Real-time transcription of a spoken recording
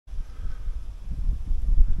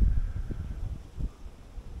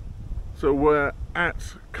So we're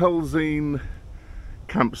at Culzean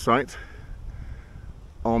campsite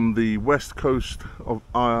on the west coast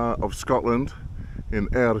of Scotland in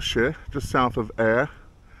Ayrshire, just south of Ayr,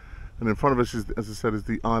 and in front of us is, as I said, is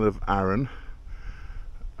the Isle of Arran.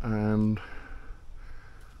 And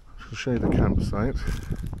I'll show you the campsite.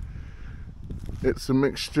 It's a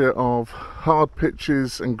mixture of hard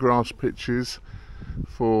pitches and grass pitches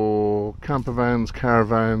for camper vans,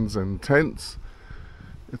 caravans and tents.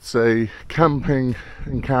 It's a camping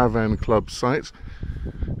and caravan club site.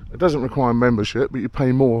 It doesn't require membership, but you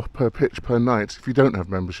pay more per pitch per night if you don't have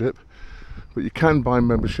membership. But you can buy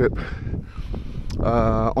membership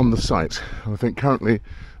on the site. I think currently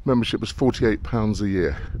membership is £48 a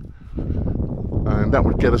year. And that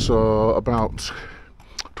would get us about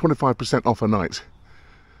 25% off a night.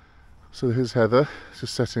 So here's Heather,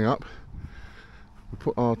 just setting up. We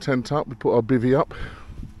put our tent up, we put our bivvy up,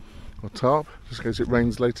 our tarp, just in case it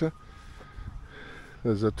rains later.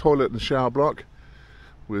 There's a toilet and shower block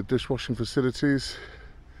with dishwashing facilities.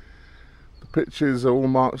 The pitches are all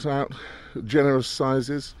marked out, generous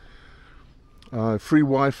sizes. Free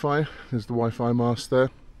Wi-Fi, there's the Wi-Fi mast there.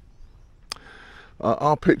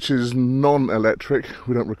 Our pitch is non-electric,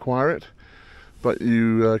 we don't require it, but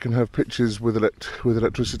you can have pitches with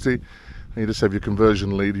electricity, and you just have your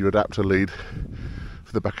conversion lead, your adapter lead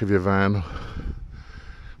for the back of your van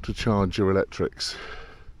to charge your electrics.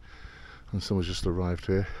 And someone's just arrived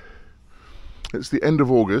here. It's the end of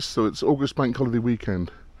August, so it's August bank holiday weekend.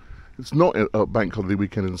 It's not a bank holiday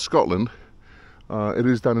weekend in Scotland, it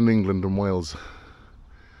is down in England and Wales.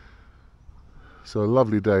 So a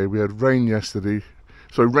lovely day. We had rain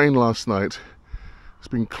rain last night. It's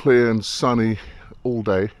been clear and sunny all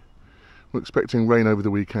day. We're expecting rain over the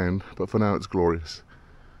weekend, but for now it's glorious.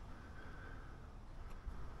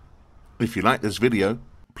 If you like this video,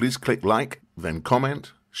 please click like, then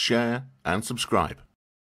comment, share and subscribe.